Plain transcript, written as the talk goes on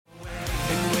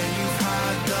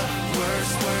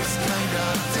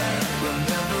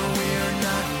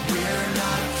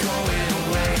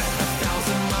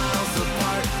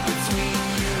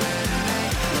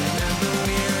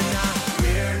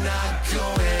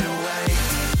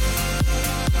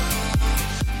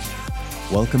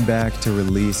Welcome back to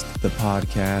Released, the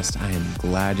podcast. I am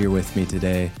glad you're with me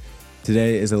today.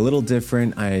 Today is a little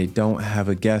different. I don't have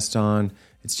a guest on.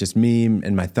 It's just me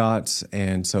and my thoughts,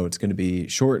 and so it's going to be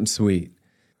short and sweet.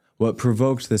 What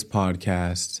provoked this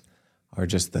podcast are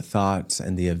just the thoughts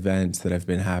and the events that have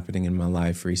been happening in my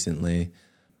life recently.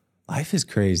 Life is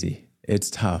crazy. It's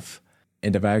tough.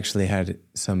 And I've actually had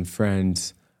some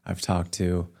friends I've talked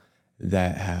to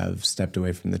that have stepped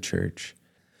away from the church.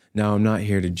 Now, I'm not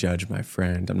here to judge my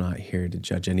friend. I'm not here to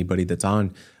judge anybody that's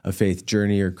on a faith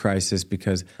journey or crisis,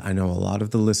 because I know a lot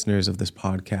of the listeners of this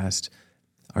podcast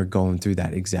are going through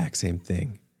that exact same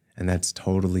thing. And that's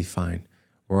totally fine.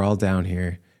 We're all down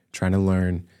here trying to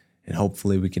learn, and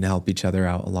hopefully we can help each other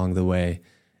out along the way.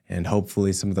 And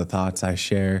hopefully some of the thoughts I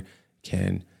share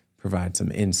can provide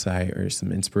some insight or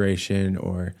some inspiration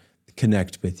or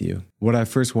connect with you. What I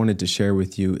first wanted to share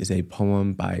with you is a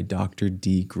poem by Dr.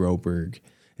 D. Groberg.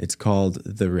 It's called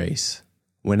The Race.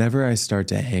 Whenever I start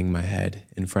to hang my head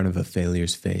in front of a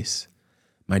failure's face,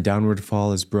 my downward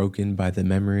fall is broken by the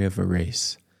memory of a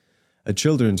race. A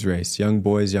children's race, young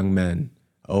boys, young men.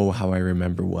 Oh, how I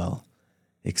remember well.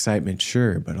 Excitement,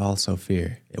 sure, but also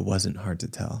fear. It wasn't hard to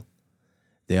tell.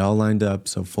 They all lined up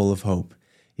so full of hope,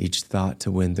 each thought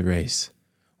to win the race,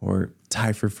 or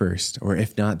tie for first, or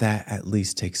if not that, at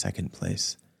least take second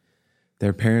place.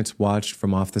 Their parents watched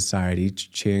from off the side,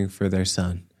 each cheering for their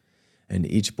son, and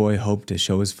each boy hoped to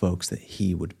show his folks that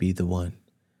he would be the one.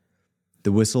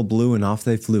 The whistle blew and off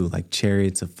they flew like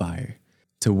chariots of fire.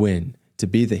 To win, to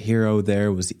be the hero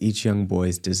there was each young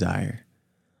boy's desire.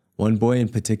 One boy in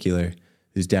particular,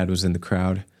 whose dad was in the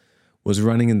crowd, was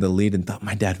running in the lead and thought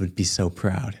my dad would be so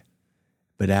proud.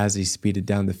 But as he speeded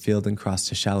down the field and crossed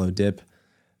a shallow dip,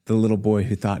 the little boy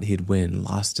who thought he'd win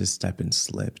lost his step and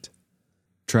slipped.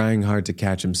 Trying hard to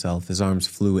catch himself, his arms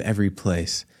flew every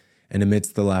place, and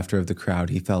amidst the laughter of the crowd,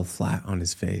 he fell flat on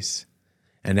his face.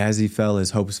 And as he fell,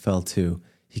 his hopes fell too.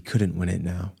 He couldn't win it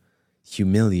now.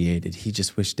 Humiliated, he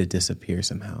just wished to disappear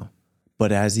somehow.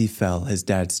 But as he fell, his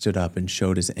dad stood up and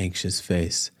showed his anxious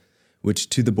face, which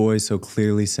to the boy so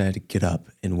clearly said, "Get up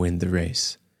and win the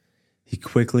race." He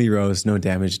quickly rose, no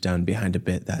damage done, behind a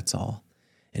bit, that's all,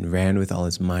 and ran with all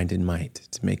his mind and might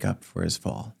to make up for his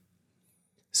fall.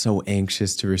 So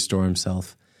anxious to restore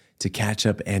himself, to catch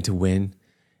up and to win,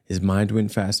 his mind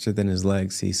went faster than his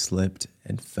legs. He slipped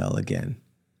and fell again.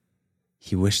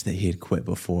 He wished that he had quit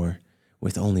before,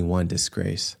 with only one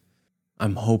disgrace.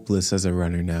 I'm hopeless as a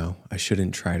runner now. I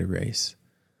shouldn't try to race.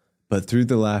 But through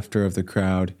the laughter of the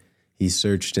crowd, he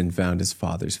searched and found his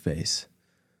father's face,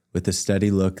 with a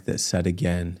steady look that said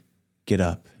again, "Get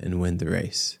up and win the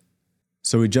race."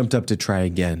 So he jumped up to try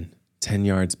again, 10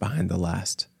 yards behind the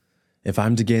last. If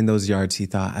I'm to gain those yards, he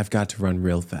thought, I've got to run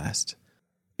real fast.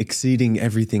 Exceeding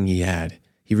everything he had,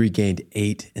 he regained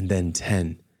 8 and then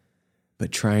 10.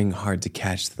 But trying hard to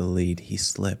catch the lead, he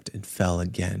slipped and fell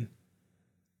again.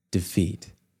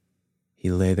 Defeat.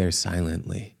 He lay there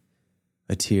silently.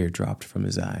 A tear dropped from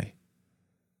his eye.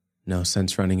 No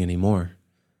sense running anymore.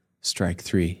 Strike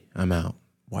 3, I'm out.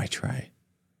 Why try?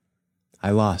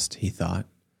 I lost, he thought.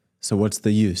 So what's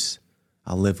the use?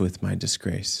 I'll live with my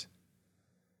disgrace.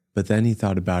 But then he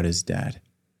thought about his dad,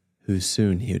 who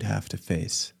soon he would have to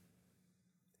face.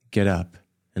 Get up,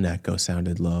 an echo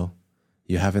sounded low.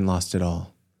 You haven't lost it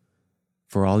all.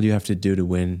 For all you have to do to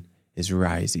win is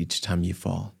rise each time you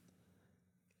fall.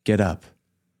 Get up,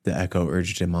 the echo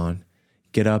urged him on.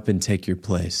 Get up and take your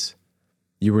place.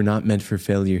 You were not meant for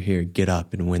failure here. Get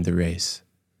up and win the race.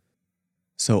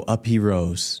 So up he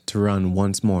rose to run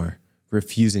once more,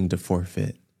 refusing to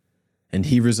forfeit. And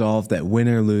he resolved that win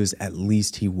or lose, at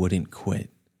least he wouldn't quit.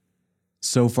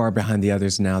 So far behind the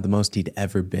others now, the most he'd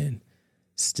ever been.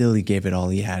 Still he gave it all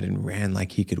he had and ran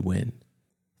like he could win.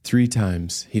 3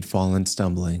 times he'd fallen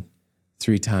stumbling.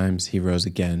 3 times he rose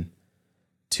again.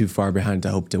 Too far behind to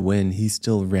hope to win, he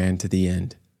still ran to the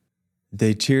end.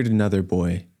 They cheered another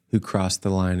boy who crossed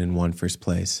the line and won first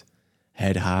place.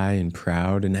 Head high and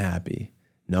proud and happy.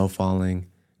 No falling,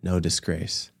 no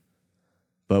disgrace.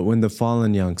 But when the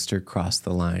fallen youngster crossed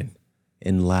the line,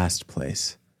 in last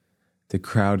place, the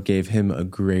crowd gave him a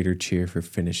greater cheer for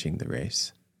finishing the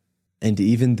race. And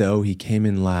even though he came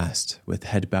in last, with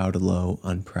head bowed low,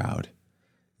 unproud,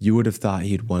 you would have thought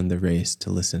he'd won the race to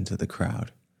listen to the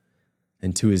crowd.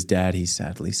 And to his dad he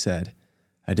sadly said,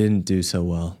 I didn't do so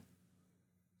well.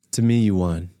 To me you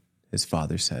won, his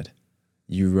father said.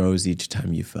 You rose each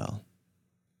time you fell.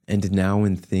 And now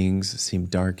when things seem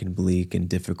dark and bleak and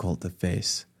difficult to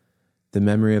face, the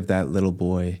memory of that little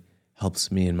boy helps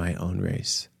me in my own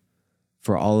race.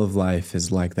 For all of life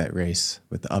is like that race,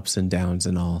 with ups and downs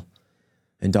and all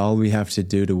we have to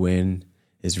do to win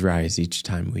is rise each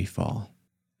time we fall.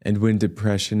 And when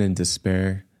depression and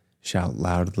despair shout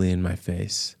loudly in my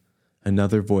face,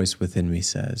 another voice within me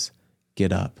says,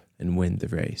 get up and win the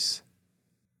race.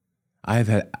 I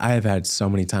have had so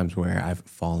many times where I've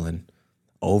fallen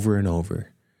over and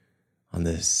over on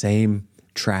the same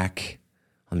track,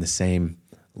 on the same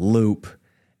loop,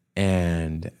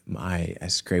 and I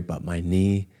scrape up my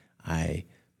knee, I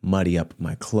muddy up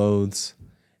my clothes,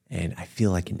 and I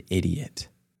feel like an idiot.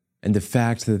 And the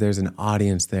fact that there's an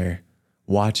audience there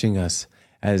watching us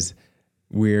as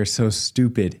we're so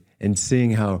stupid and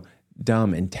seeing how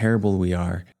dumb and terrible we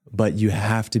are, but you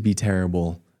have to be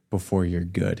terrible before you're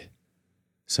good.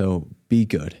 So be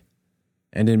good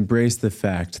and embrace the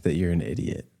fact that you're an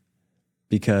idiot,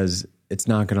 because it's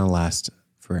not going to last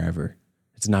forever.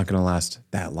 It's not going to last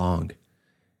that long.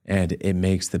 And it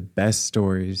makes the best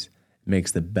stories,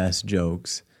 makes the best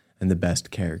jokes, and the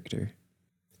best character.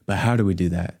 But how do we do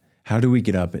that? How do we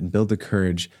get up and build the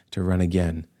courage to run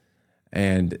again?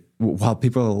 And while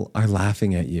people are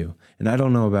laughing at you, and I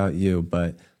don't know about you,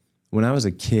 but when I was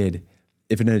a kid,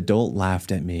 if an adult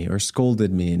laughed at me or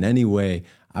scolded me in any way,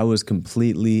 I was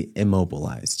completely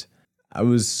immobilized. I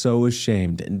was so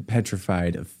ashamed and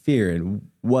petrified of fear and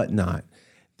whatnot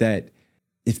that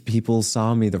if people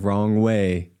saw me the wrong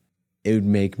way, it would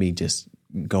make me just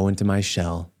go into my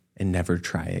shell and never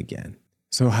try again.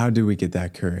 So how do we get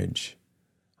that courage?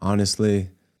 Honestly,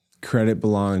 credit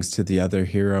belongs to the other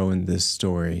hero in this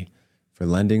story for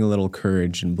lending a little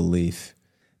courage and belief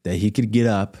that he could get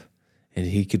up and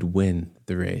he could win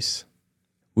the race.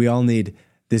 We all need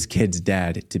this kid's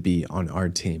dad to be on our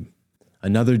team.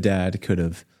 Another dad could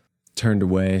have turned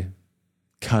away,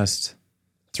 cussed,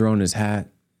 thrown his hat,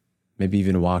 maybe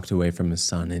even walked away from his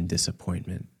son in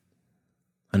disappointment.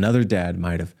 Another dad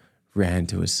might have ran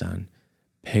to his son,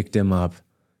 picked him up,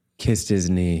 kissed his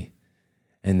knee,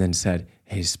 and then said,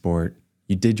 hey, sport,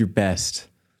 you did your best.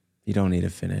 You don't need to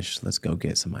finish. Let's go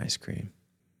get some ice cream.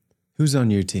 Who's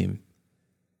on your team?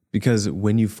 Because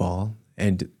when you fall,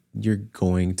 and you're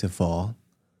going to fall,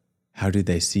 how do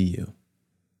they see you?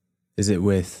 Is it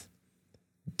with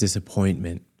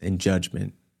disappointment and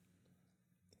judgment?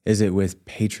 Is it with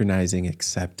patronizing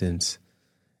acceptance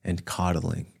and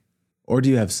coddling? Or do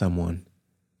you have someone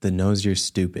that knows you're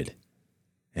stupid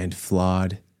and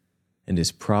flawed and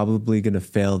is probably going to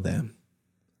fail them,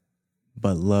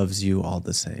 but loves you all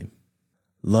the same?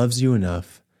 Loves you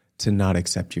enough to not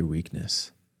accept your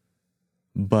weakness,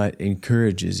 but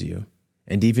encourages you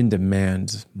and even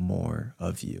demands more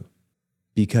of you,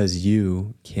 because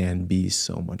you can be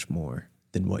so much more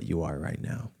than what you are right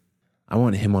now. I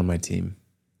want him on my team,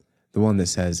 the one that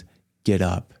says, get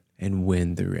up and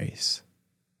win the race.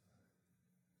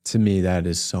 To me, that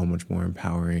is so much more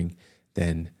empowering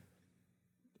than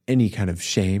any kind of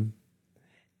shame,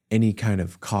 any kind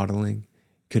of coddling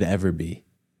could ever be,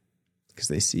 because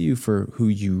they see you for who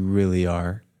you really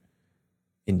are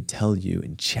and tell you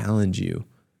and challenge you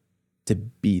to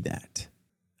be that.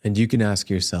 And you can ask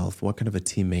yourself, what kind of a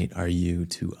teammate are you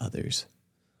to others?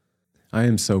 I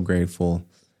am so grateful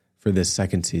for this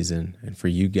second season and for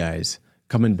you guys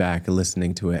coming back and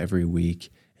listening to it every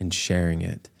week and sharing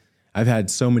it. I've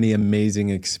had so many amazing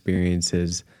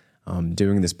experiences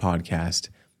doing this podcast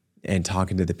and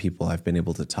talking to the people I've been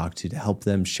able to talk to help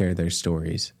them share their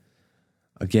stories.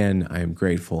 Again, I am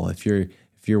grateful. If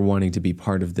you're wanting to be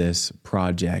part of this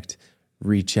project,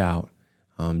 reach out,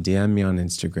 DM me on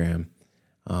Instagram.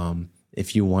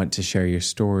 If you want to share your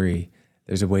story,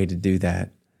 there's a way to do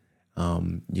that.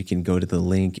 You can go to the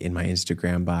link in my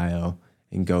Instagram bio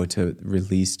and go to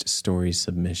released story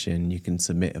submission. You can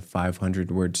submit a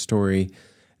 500-word story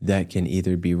that can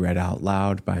either be read out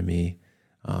loud by me,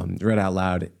 read out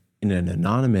loud in an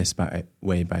anonymous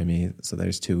way by me. So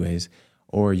there's two ways.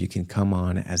 Or you can come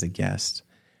on as a guest.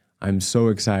 I'm so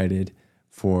excited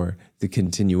for the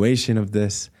continuation of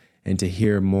this and to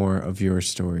hear more of your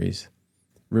stories.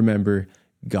 Remember,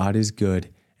 God is good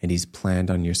and He's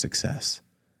planned on your success.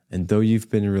 And though you've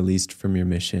been released from your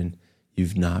mission,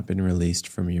 you've not been released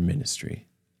from your ministry.